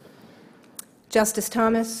Justice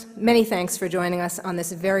Thomas, many thanks for joining us on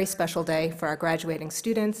this very special day for our graduating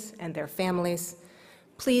students and their families.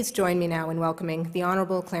 Please join me now in welcoming the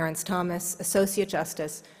Honorable Clarence Thomas, Associate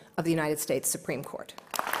Justice of the United States Supreme Court.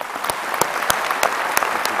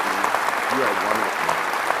 You are wonderful.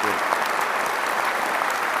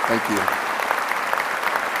 Thank you.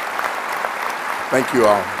 Thank you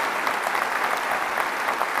all.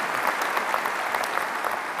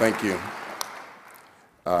 Thank you.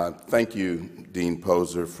 Thank you, Dean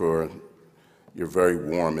Poser, for your very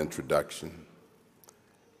warm introduction.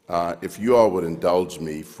 If you all would indulge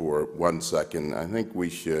me for 1 second, I think we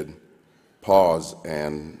should pause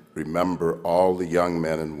and remember all the young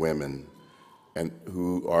men and women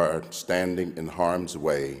who are standing in harm's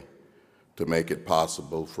way to make it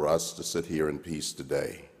possible for us to sit here in peace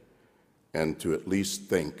today, and to at least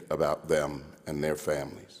think about them and their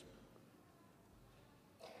families.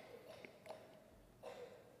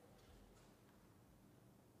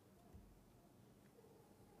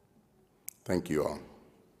 Thank you all.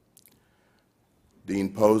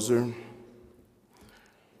 Dean Poser,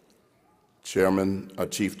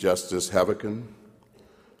 Chief Justice Heavican,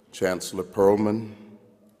 Chancellor Perlman,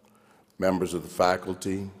 members of the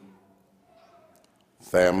faculty,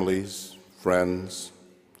 families, friends,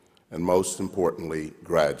 and most importantly,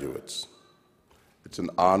 graduates. It's an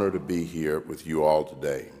honor to be here with you all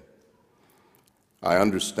today. I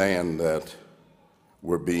understand that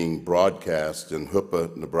we're being broadcast in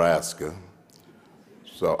Hoopa, Nebraska,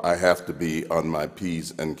 so I have to be on my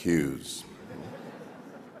P's and Q's.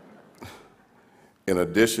 In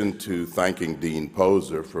addition to thanking Dean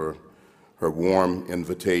Poser for her warm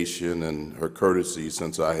invitation and her courtesy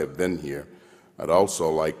since I have been here, I'd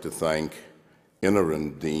also like to thank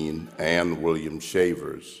Interim Dean Ann Williams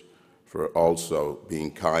Shavers for also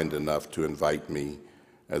being kind enough to invite me,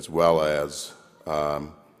 as well as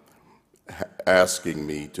asking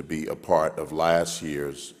me to be a part of last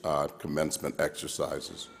year's commencement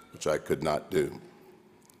exercises, which I could not do.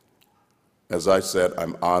 As I said,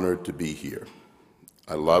 I'm honored to be here.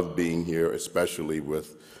 I love being here, especially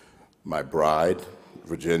with my bride,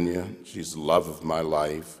 Virginia. She's the love of my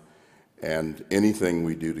life, and anything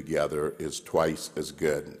we do together is twice as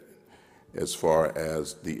good as far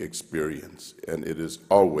as the experience, and it is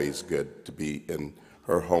always good to be in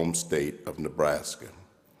her home state of Nebraska.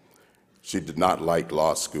 She did not like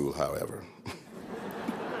law school, however.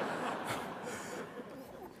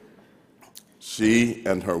 She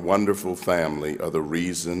and her wonderful family are the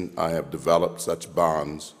reason I have developed such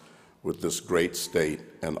bonds with this great state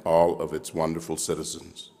and all of its wonderful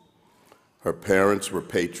citizens. Her parents were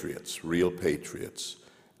patriots, real patriots,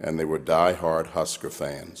 and they were die-hard Husker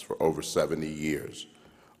fans for over 70 years,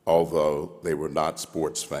 although they were not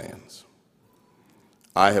sports fans.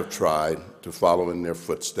 I have tried to follow in their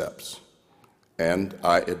footsteps, and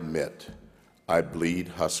I admit I bleed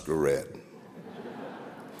Husker red.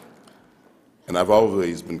 And I've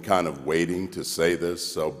always been kind of waiting to say this,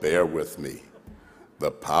 so bear with me. The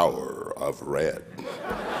power of red.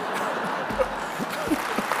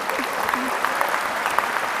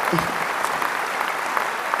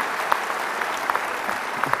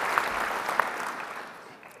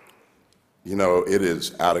 You know, it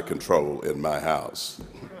is out of control in my house,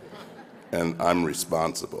 and I'm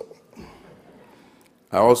responsible.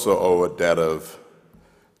 I also owe a debt of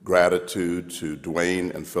gratitude to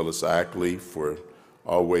Dwayne and Phyllis Ackley for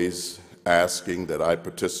always asking that I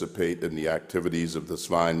participate in the activities of this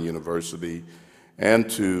fine university, and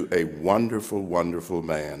to a wonderful, wonderful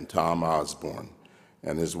man, Tom Osborne,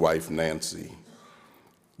 and his wife, Nancy.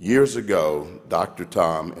 Years ago, Dr.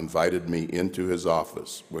 Tom invited me into his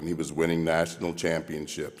office when he was winning national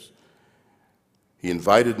championships. He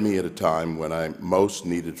invited me at a time when I most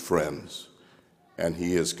needed friends, and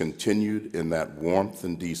he has continued in that warmth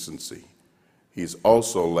and decency. He's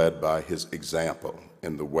also led by his example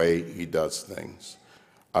in the way he does things.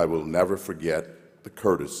 I will never forget the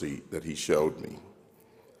courtesy that he showed me.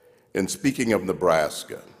 In speaking of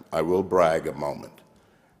Nebraska, I will brag a moment.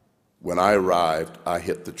 When I arrived, I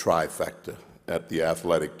hit the trifecta at the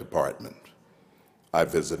athletic department. I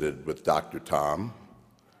visited with Dr. Tom,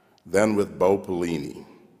 then with Bo Pelini,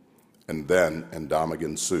 and then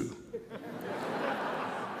Ndamukong Suh.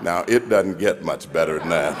 Now, it doesn't get much better than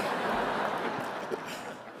that.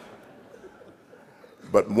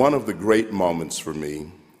 But one of the great moments for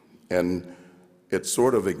me, and it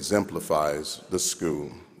sort of exemplifies the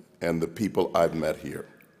school and the people I've met here.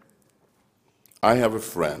 I have a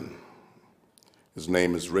friend. His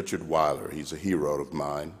name is Richard Weiler. He's a hero of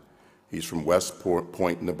mine. He's from West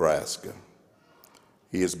Point, Nebraska.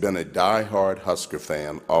 He has been a die-hard Husker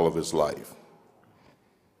fan all of his life.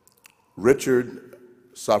 Richard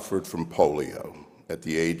suffered from polio at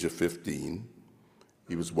the age of 15.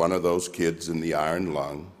 He was one of those kids in the iron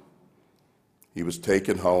lung. He was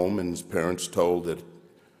taken home, and his parents told that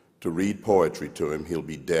to read poetry to him, he'll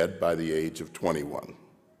be dead by the age of 21.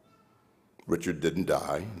 Richard didn't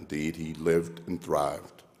die. Indeed, he lived and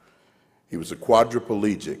thrived. He was a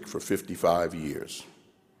quadriplegic for 55 years.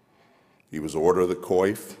 He was Order of the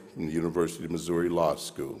Coif from the University of Missouri Law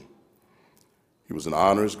School. He was an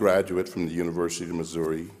honors graduate from the University of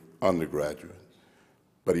Missouri undergraduate,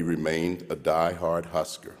 but he remained a die-hard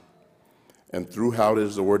Husker. And throughout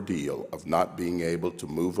his ordeal of not being able to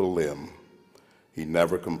move a limb, he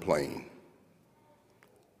never complained.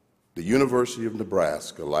 The University of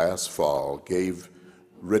Nebraska last fall gave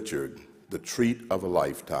Richard the treat of a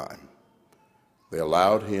lifetime. They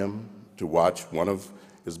allowed him to watch one of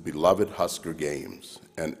his beloved Husker games,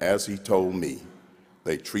 and as he told me,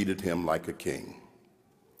 they treated him like a king.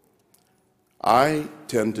 I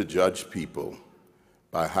tend to judge people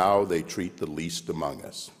by how they treat the least among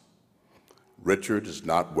us. Richard is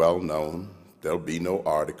not well known. There'll be no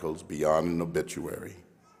articles beyond an obituary.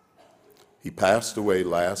 He passed away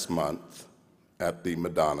last month at the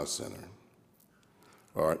Madonna Center,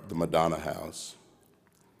 or the Madonna House.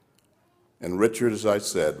 And Richard, as I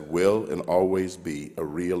said, will and always be a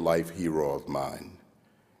real-life hero of mine.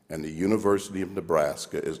 And the University of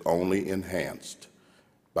Nebraska is only enhanced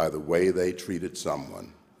by the way they treated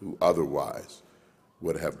someone who otherwise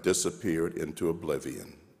would have disappeared into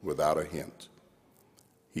oblivion without a hint.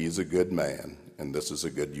 He's a good man, and this is a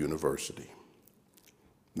good university.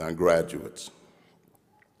 Now, graduates,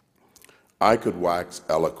 I could wax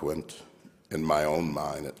eloquent, in my own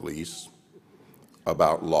mind at least,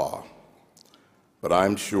 about law, but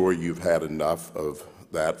I'm sure you've had enough of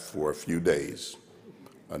that for a few days,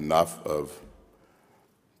 enough of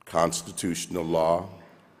constitutional law,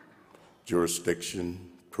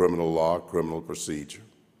 jurisdiction, criminal law, criminal procedure.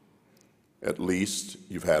 At least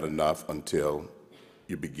you've had enough until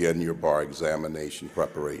you begin your bar examination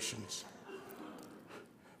preparations.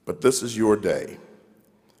 But this is your day,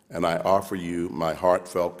 and I offer you my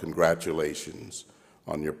heartfelt congratulations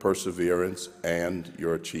on your perseverance and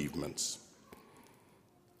your achievements.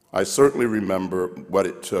 I certainly remember what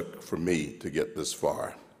it took for me to get this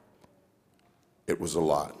far. It was a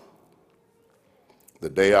lot. The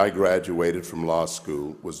day I graduated from law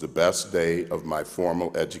school was the best day of my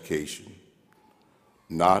formal education,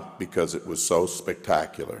 not because it was so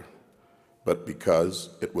spectacular, but because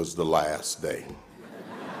it was the last day.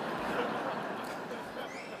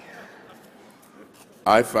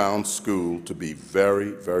 I found school to be very,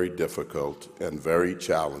 very difficult and very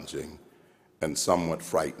challenging and somewhat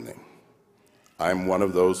frightening. I'm one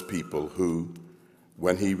of those people who,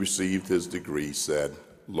 when he received his degree, said,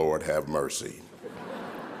 "Lord, have mercy."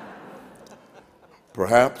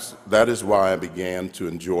 Perhaps that is why I began to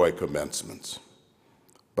enjoy commencements,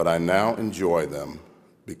 but I now enjoy them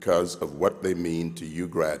because of what they mean to you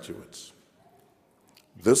graduates.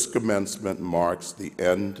 This commencement marks the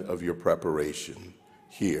end of your preparation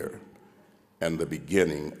here and the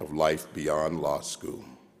beginning of life beyond law school.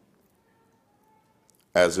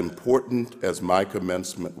 As important as my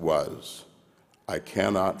commencement was, I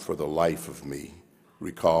cannot for the life of me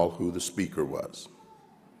recall who the speaker was.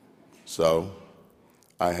 So,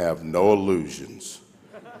 I have no illusions.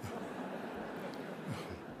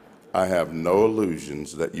 I have no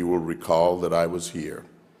illusions that you will recall that I was here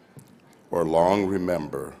or long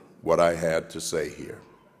remember what I had to say here.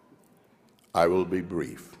 I will be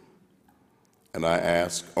brief, and I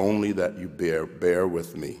ask only that you bear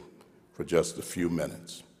with me for just a few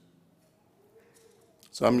minutes.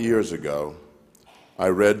 Some years ago, I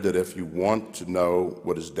read that if you want to know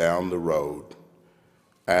what is down the road,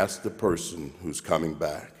 ask the person who's coming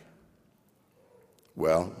back.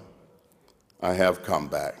 Well, I have come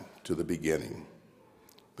back to the beginning,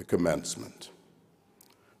 the commencement.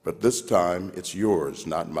 But this time, it's yours,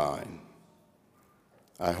 not mine.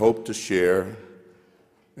 I hope to share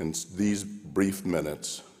in these brief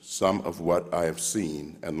minutes some of what I have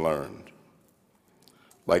seen and learned.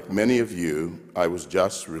 Like many of you, I was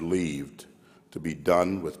just relieved to be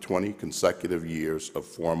done with 20 consecutive years of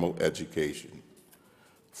formal education,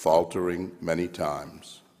 faltering many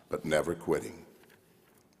times, but never quitting.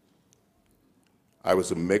 I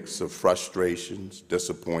was a mix of frustrations,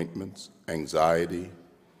 disappointments, anxiety,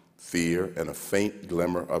 fear, and a faint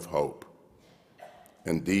glimmer of hope.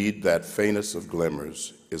 Indeed, that faintest of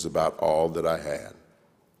glimmers is about all that I had.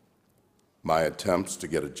 My attempts to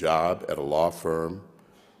get a job at a law firm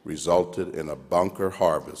resulted in a bunker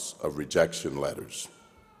harvest of rejection letters.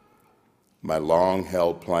 My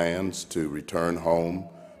long-held plans to return home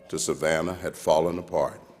to Savannah had fallen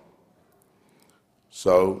apart.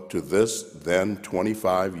 So to this then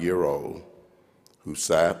 25-year-old who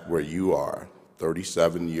sat where you are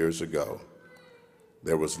 37 years ago,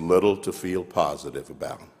 there was little to feel positive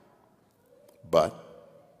about. But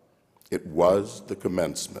it was the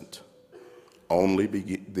commencement, only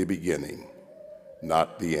the beginning,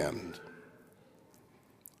 not the end.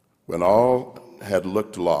 When all had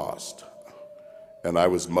looked lost, and I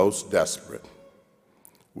was most desperate,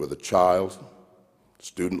 with a child,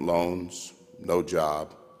 student loans, no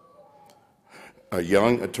job, a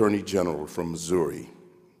young attorney general from Missouri,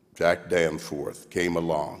 Jack Danforth, came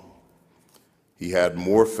along. He had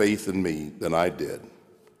more faith in me than I did,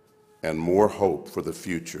 and more hope for the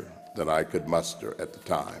future than I could muster at the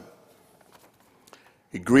time.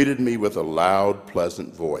 He greeted me with a loud,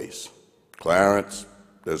 pleasant voice. "Clarence,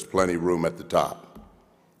 there's plenty room at the top."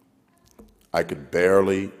 I could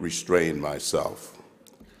barely restrain myself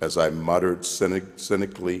as I muttered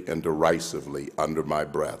cynically and derisively under my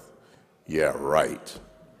breath, "Yeah, right."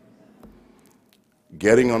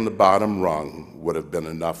 Getting on the bottom rung would have been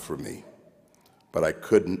enough for me, but I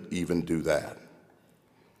couldn't even do that.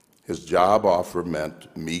 His job offer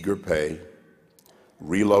meant meager pay,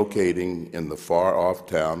 relocating in the far-off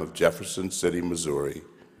town of Jefferson City, Missouri,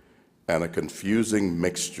 and a confusing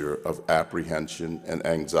mixture of apprehension and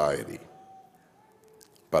anxiety.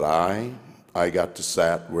 But I got to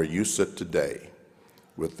sit where you sit today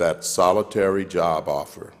with that solitary job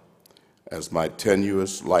offer as my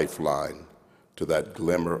tenuous lifeline to that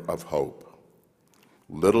glimmer of hope.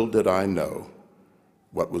 Little did I know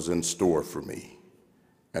what was in store for me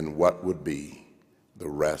and what would be the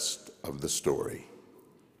rest of the story.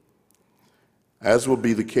 As will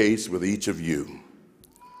be the case with each of you,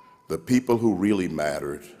 the people who really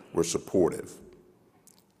mattered were supportive,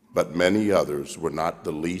 but many others were not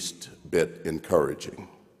the least bit encouraging,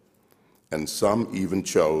 and some even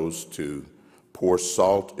chose to pour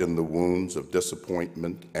salt in the wounds of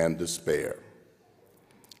disappointment and despair.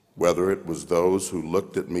 Whether it was those who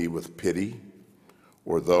looked at me with pity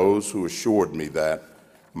or those who assured me that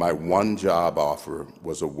my one job offer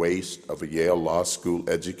was a waste of a Yale Law School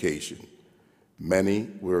education, many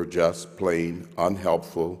were just plain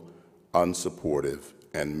unhelpful, unsupportive,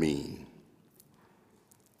 and mean.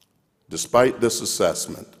 Despite this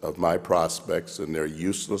assessment of my prospects and their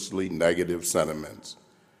uselessly negative sentiments,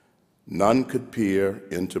 none could peer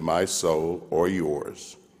into my soul or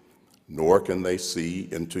yours, nor can they see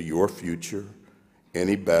into your future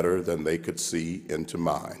any better than they could see into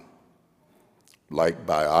mine. Like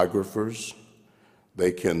biographers,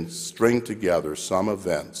 they can string together some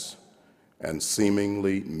events and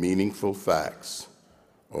seemingly meaningful facts,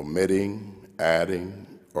 omitting,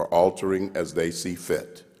 adding, or altering as they see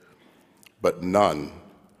fit. But none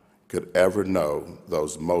could ever know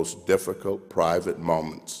those most difficult private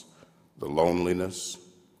moments, the loneliness,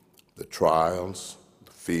 the trials,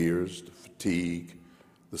 the fears, the fatigue,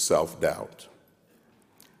 the self-doubt.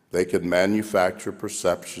 They could manufacture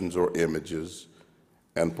perceptions or images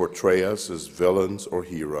and portray us as villains or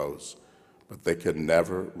heroes, but they can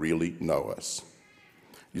never really know us.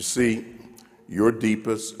 You see, your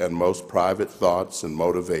deepest and most private thoughts and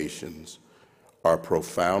motivations are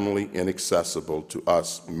profoundly inaccessible to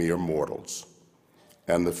us mere mortals,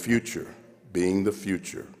 and the future, being the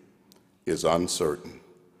future, is uncertain.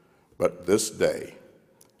 But this day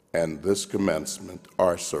and this commencement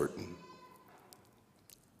are certain.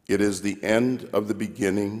 It is the end of the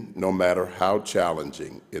beginning, no matter how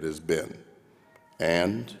challenging it has been,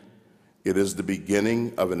 and it is the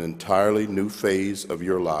beginning of an entirely new phase of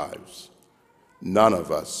your lives. None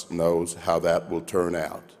of us knows how that will turn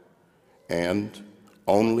out, and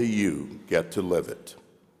only you get to live it.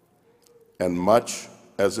 And much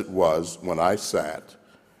as it was when I sat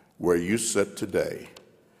where you sit today,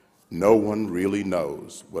 no one really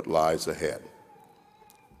knows what lies ahead.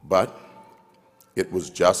 But it was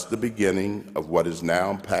just the beginning of what is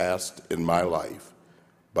now past in my life,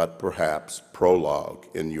 but perhaps prologue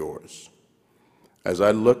in yours. As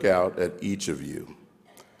I look out at each of you,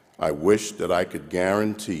 I wish that I could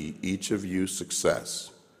guarantee each of you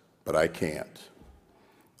success, but I can't.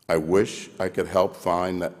 I wish I could help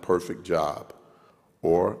find that perfect job,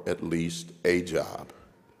 or at least a job,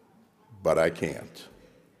 but I can't.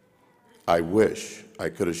 I wish I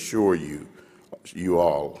could assure you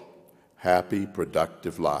all happy,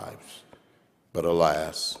 productive lives, but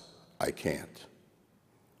alas, I can't.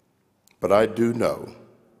 But I do know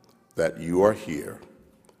that you are here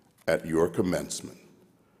at your commencement,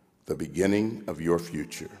 the beginning of your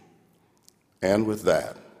future. And with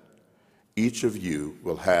that, each of you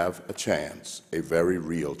will have a chance, a very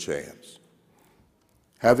real chance.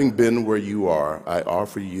 Having been where you are, I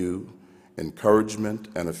offer you encouragement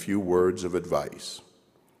and a few words of advice.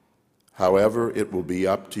 However, it will be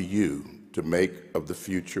up to you to make of the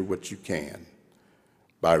future what you can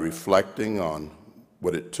by reflecting on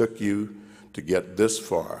what it took you to get this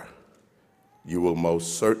far. You will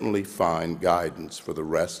most certainly find guidance for the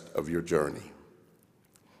rest of your journey.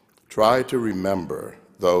 Try to remember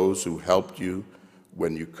those who helped you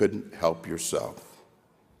when you couldn't help yourself,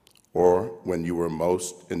 or when you were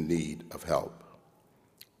most in need of help.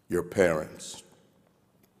 Your parents,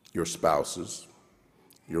 your spouses,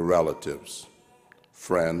 your relatives,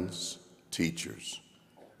 friends, teachers.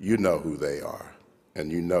 You know who they are, and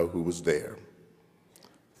you know who was there.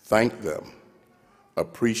 Thank them,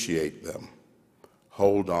 appreciate them,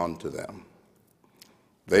 hold on to them.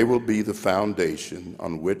 They will be the foundation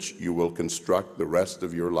on which you will construct the rest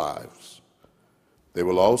of your lives. They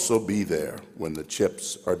will also be there when the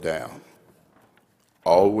chips are down.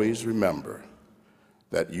 Always remember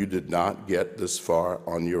that you did not get this far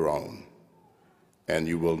on your own, and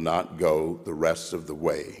you will not go the rest of the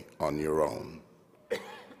way on your own.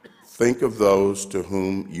 Think of those to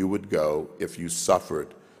whom you would go if you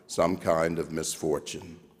suffered some kind of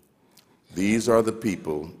misfortune. These are the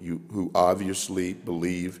people you obviously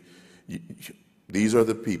believe you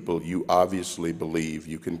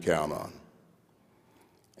can count on.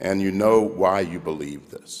 And you know why you believe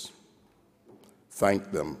this.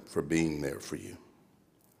 Thank them for being there for you.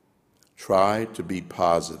 Try to be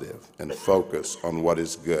positive and focus on what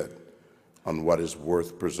is good, on what is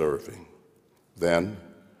worth preserving. Then,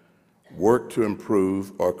 work to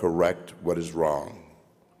improve or correct what is wrong.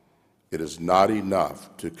 It is not enough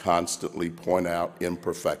to constantly point out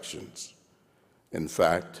imperfections. In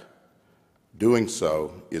fact, doing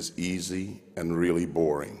so is easy and really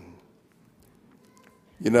boring.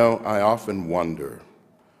 You know, I often wonder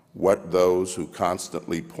what those who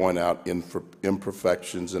constantly point out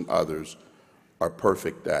imperfections in others are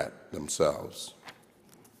perfect at themselves.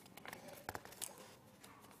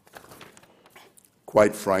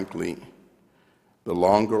 Quite frankly, the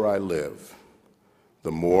longer I live,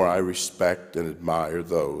 the more I respect and admire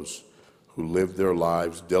those who live their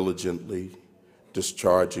lives diligently,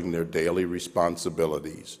 discharging their daily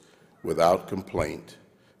responsibilities without complaint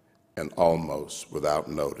and almost without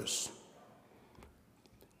notice.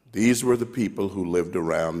 These were the people who lived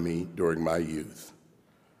around me during my youth.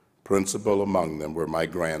 Principal among them were my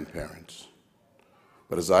grandparents.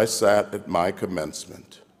 But as I sat at my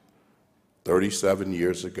commencement 37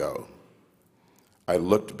 years ago, I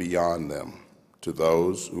looked beyond them to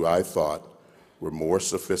those who I thought were more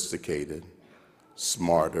sophisticated,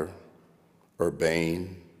 smarter,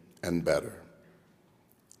 urbane, and better.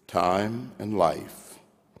 Time and life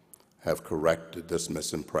have corrected this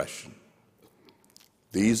misimpression.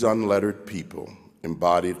 These unlettered people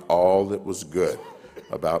embodied all that was good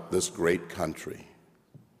about this great country.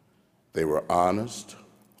 They were honest,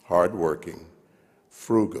 hardworking,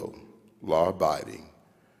 frugal, law-abiding,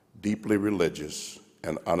 deeply religious,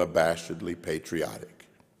 and unabashedly patriotic.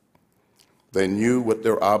 They knew what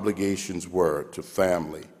their obligations were to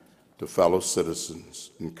family, to fellow citizens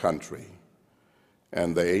and country,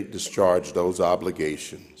 and they discharged those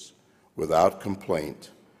obligations without complaint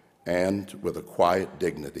and with a quiet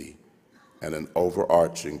dignity and an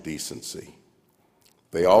overarching decency.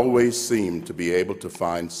 They always seemed to be able to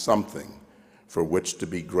find something for which to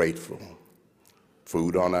be grateful: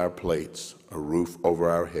 food on our plates, a roof over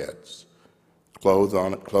our heads, clothes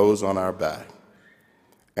on our back,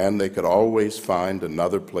 and they could always find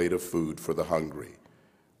another plate of food for the hungry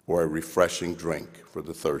or a refreshing drink for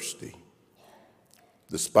the thirsty.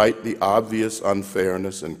 Despite the obvious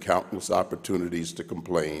unfairness and countless opportunities to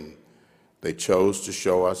complain, they chose to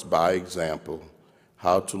show us by example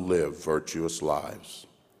how to live virtuous lives.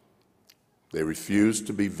 They refused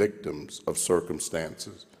to be victims of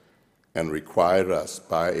circumstances and required us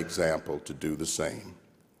by example to do the same.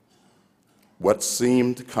 What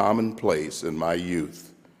seemed commonplace in my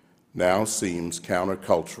youth now seems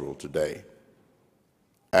countercultural today.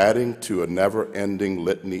 Adding to a never-ending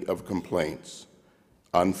litany of complaints,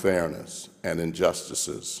 unfairness, and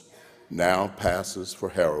injustices now passes for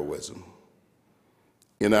heroism.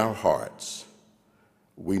 In our hearts,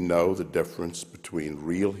 we know the difference between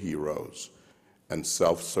real heroes and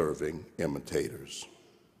self-serving imitators.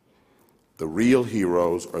 The real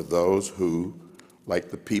heroes are those who,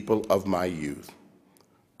 like the people of my youth,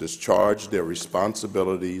 discharge their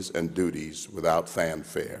responsibilities and duties without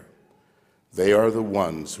fanfare. They are the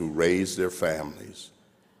ones who raise their families,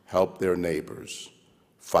 help their neighbors,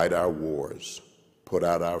 fight our wars, put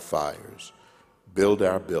out our fires, build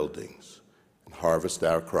our buildings, and harvest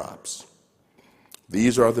our crops.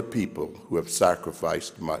 These are the people who have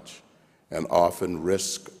sacrificed much and often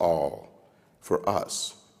risk all for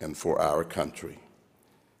us and for our country.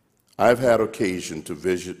 I've had occasion to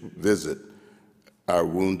visit our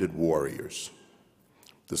wounded warriors.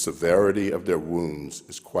 The severity of their wounds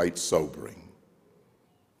is quite sobering.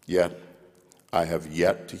 Yet, I have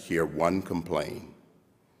yet to hear one complain.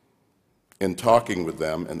 In talking with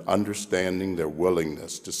them and understanding their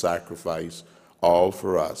willingness to sacrifice all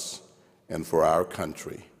for us and for our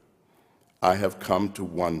country, I have come to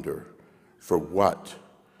wonder, for what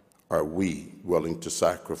are we willing to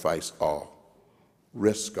sacrifice all,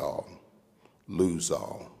 risk all, lose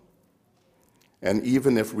all? And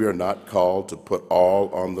even if we are not called to put all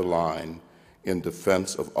on the line in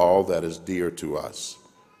defense of all that is dear to us,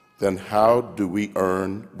 then how do we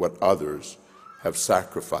earn what others have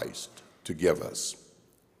sacrificed to give us?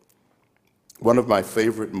 One of my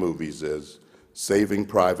favorite movies is Saving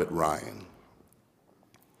Private Ryan.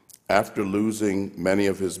 After losing many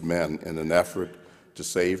of his men in an effort to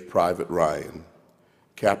save Private Ryan,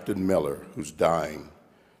 Captain Miller, who's dying,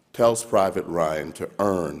 tells Private Ryan to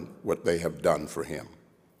earn what they have done for him.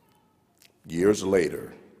 Years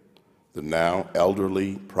later, the now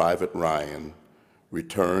elderly Private Ryan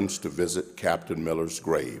returns to visit Captain Miller's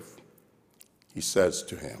grave. He says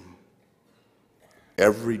to him,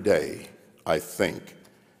 "Every day I think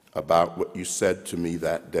about what you said to me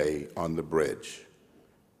that day on the bridge.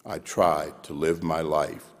 I tried to live my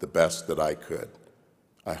life the best that I could.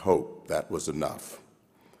 I hope that was enough.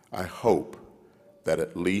 I hope that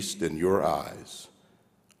at least in your eyes,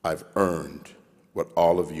 I've earned what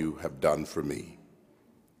all of you have done for me."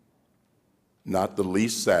 Not the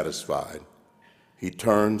least satisfied, he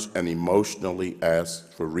turns and emotionally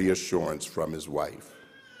asks for reassurance from his wife.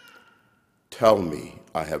 "Tell me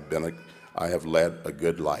I have led a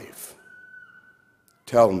good life.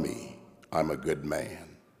 Tell me I'm a good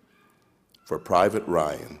man." For Private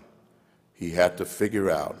Ryan, he had to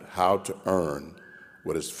figure out how to earn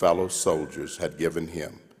what his fellow soldiers had given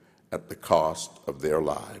him at the cost of their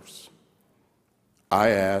lives. I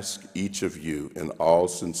ask each of you in all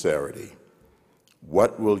sincerity,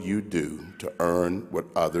 what will you do to earn what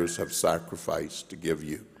others have sacrificed to give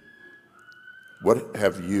you? What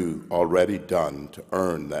have you already done to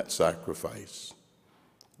earn that sacrifice?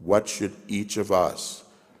 What should each of us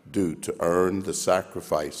do to earn the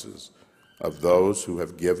sacrifices of those who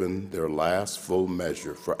have given their last full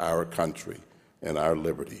measure for our country and our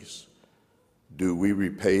liberties? Do we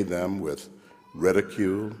repay them with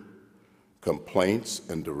ridicule, complaints,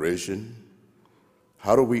 and derision?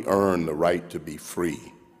 How do we earn the right to be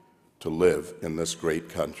free, to live in this great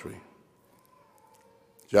country?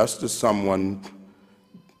 Just as someone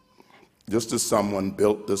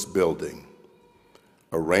built this building,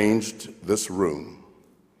 arranged this room,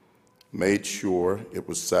 made sure it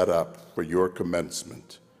was set up for your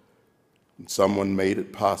commencement, and someone made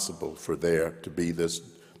it possible for there to be this,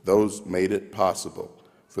 those made it possible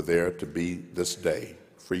for there to be this day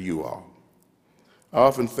for you all. I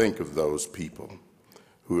often think of those people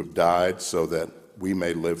who have died so that we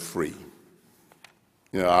may live free.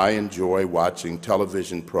 You know, I enjoy watching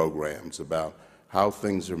television programs about how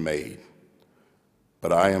things are made,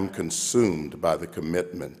 but I am consumed by the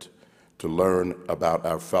commitment to learn about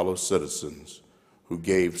our fellow citizens who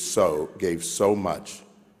gave so much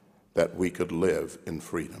that we could live in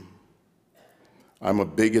freedom. I'm a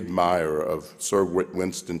big admirer of Sir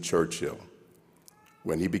Winston Churchill.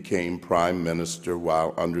 When he became prime minister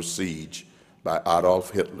while under siege by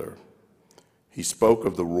Adolf Hitler, he spoke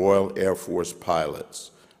of the Royal Air Force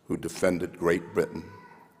pilots who defended Great Britain.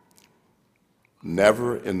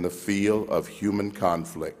 Never in the field of human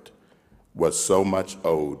conflict was so much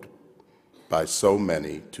owed by so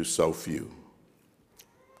many to so few.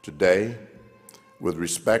 Today, with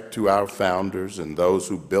respect to our founders and those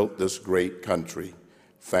who built this great country,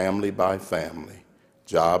 family by family,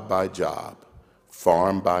 job by job,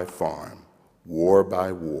 farm by farm, war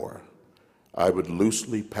by war, I would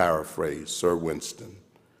loosely paraphrase Sir Winston.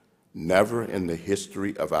 Never in the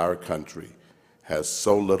history of our country has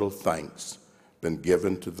so little thanks been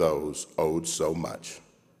given to those owed so much.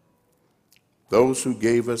 Those who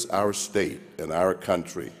gave us our state and our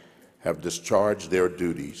country have discharged their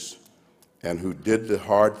duties, and who did the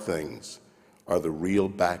hard things are the real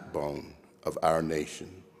backbone of our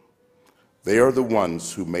nation. They are the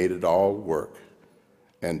ones who made it all work,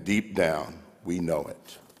 and deep down, we know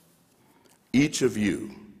it. Each of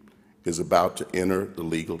you is about to enter the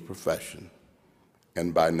legal profession,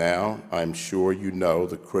 and by now, I'm sure you know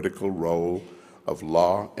the critical role of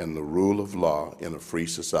law and the rule of law in a free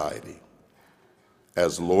society.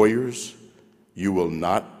 As lawyers, you will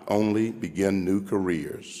not only begin new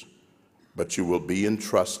careers, but you will be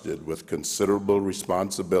entrusted with considerable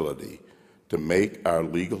responsibility to make our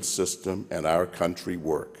legal system and our country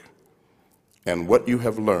work. And what you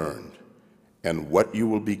have learned and what you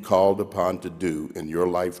will be called upon to do in your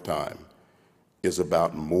lifetime is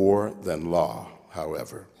about more than law,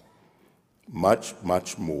 however. Much,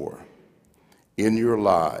 much more. In your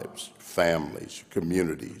lives, families,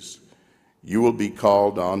 communities, you will be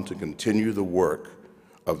called on to continue the work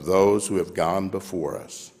of those who have gone before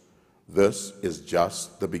us. This is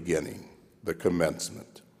just the beginning, the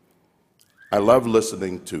commencement. I love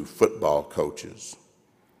listening to football coaches.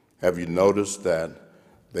 Have you noticed that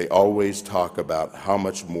they always talk about how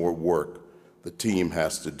much more work the team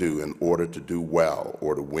has to do in order to do well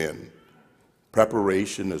or to win?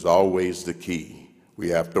 Preparation is always the key. We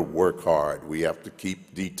have to work hard, we have to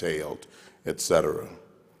keep detailed, etc.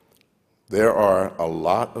 There are a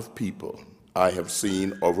lot of people I have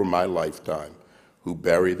seen over my lifetime who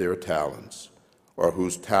bury their talents, or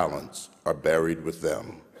whose talents are buried with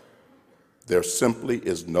them. There simply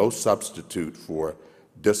is no substitute for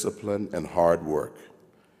discipline and hard work.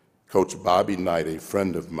 Coach Bobby Knight, a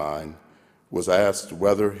friend of mine, was asked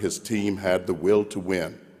whether his team had the will to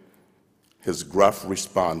win. His gruff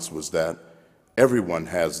response was that everyone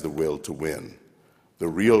has the will to win. The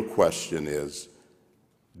real question is,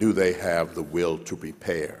 do they have the will to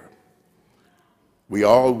prepare? We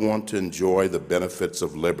all want to enjoy the benefits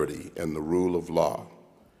of liberty and the rule of law,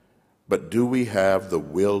 but do we have the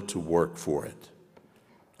will to work for it?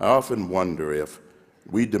 I often wonder if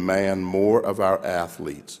we demand more of our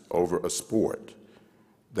athletes over a sport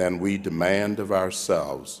than we demand of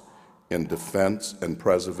ourselves in defense and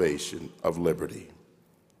preservation of liberty.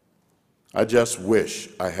 I just wish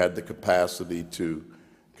I had the capacity to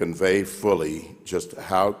convey fully just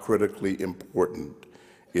how critically important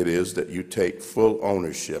it is that you take full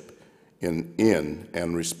ownership in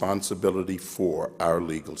and responsibility for our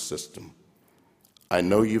legal system. I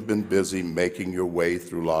know you've been busy making your way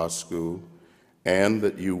through law school and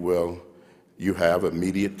that you have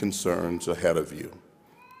immediate concerns ahead of you.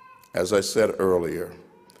 As I said earlier,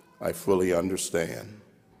 I fully understand.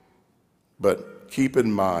 But keep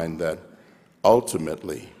in mind that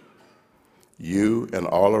ultimately, you and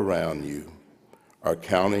all around you are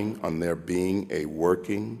counting on there being a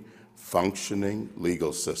working, functioning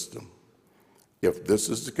legal system. If this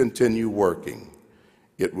is to continue working,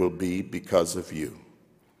 it will be because of you.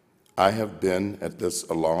 I have been at this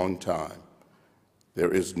a long time.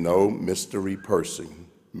 There is no mystery person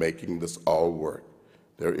making this all work.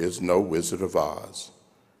 There is no Wizard of Oz.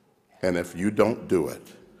 And if you don't do it,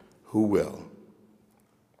 who will?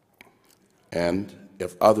 And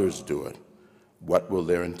if others do it, what will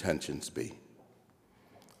their intentions be?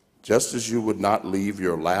 Just as you would not leave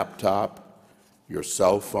your laptop, your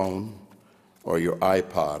cell phone, or your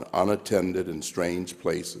iPod unattended in strange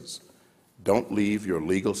places, don't leave your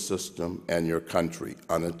legal system and your country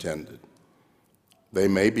unattended. They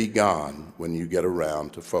may be gone when you get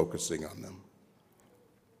around to focusing on them.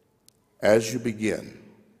 As you begin,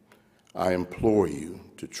 I implore you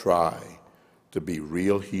to try to be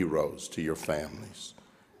real heroes to your families,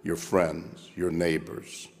 your friends, your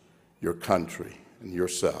neighbors, your country, and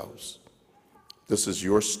yourselves. This is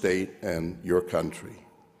your state and your country.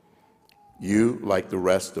 You, like the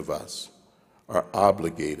rest of us, are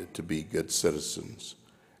obligated to be good citizens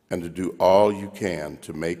and to do all you can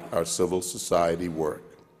to make our civil society work,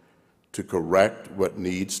 to correct what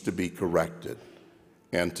needs to be corrected,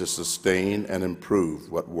 and to sustain and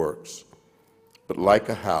improve what works. But like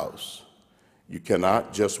a house, you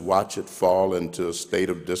cannot just watch it fall into a state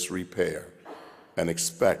of disrepair and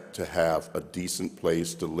expect to have a decent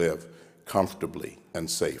place to live comfortably and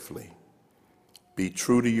safely. Be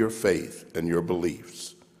true to your faith and your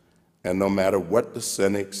beliefs, and no matter what the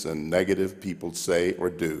cynics and negative people say or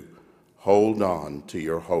do, hold on to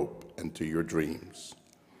your hope and to your dreams.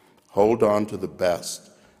 Hold on to the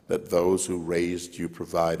best that those who raised you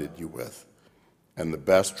provided you with, and the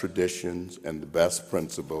best traditions and the best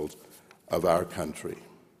principles of our country.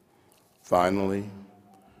 Finally,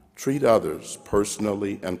 treat others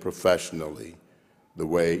personally and professionally the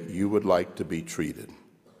way you would like to be treated.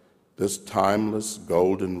 This timeless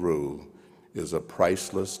golden rule is a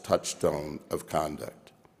priceless touchstone of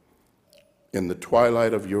conduct. In the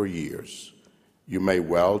twilight of your years, you may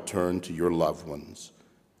well turn to your loved ones,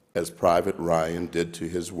 as Private Ryan did to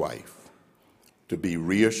his wife, to be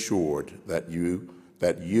reassured that you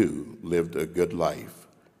lived a good life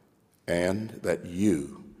and that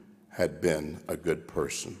you had been a good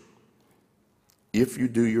person. If you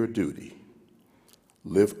do your duty,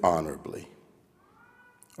 live honorably,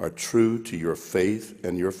 are true to your faith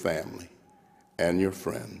and your family and your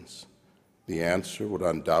friends, the answer would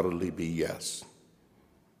undoubtedly be yes.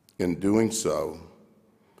 In doing so,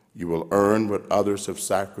 you will earn what others have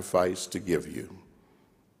sacrificed to give you.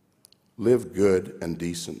 Live good and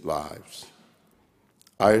decent lives.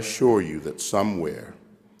 I assure you that somewhere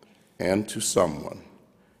and to someone,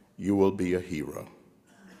 you will be a hero.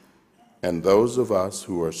 And those of us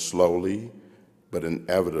who are slowly but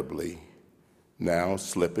inevitably now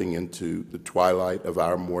slipping into the twilight of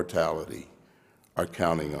our mortality are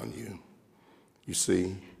counting on you. You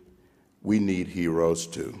see, we need heroes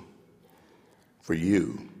too. For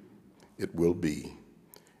you, it will be,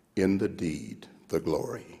 in the deed, the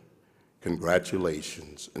glory.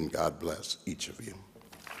 Congratulations, and God bless each of you.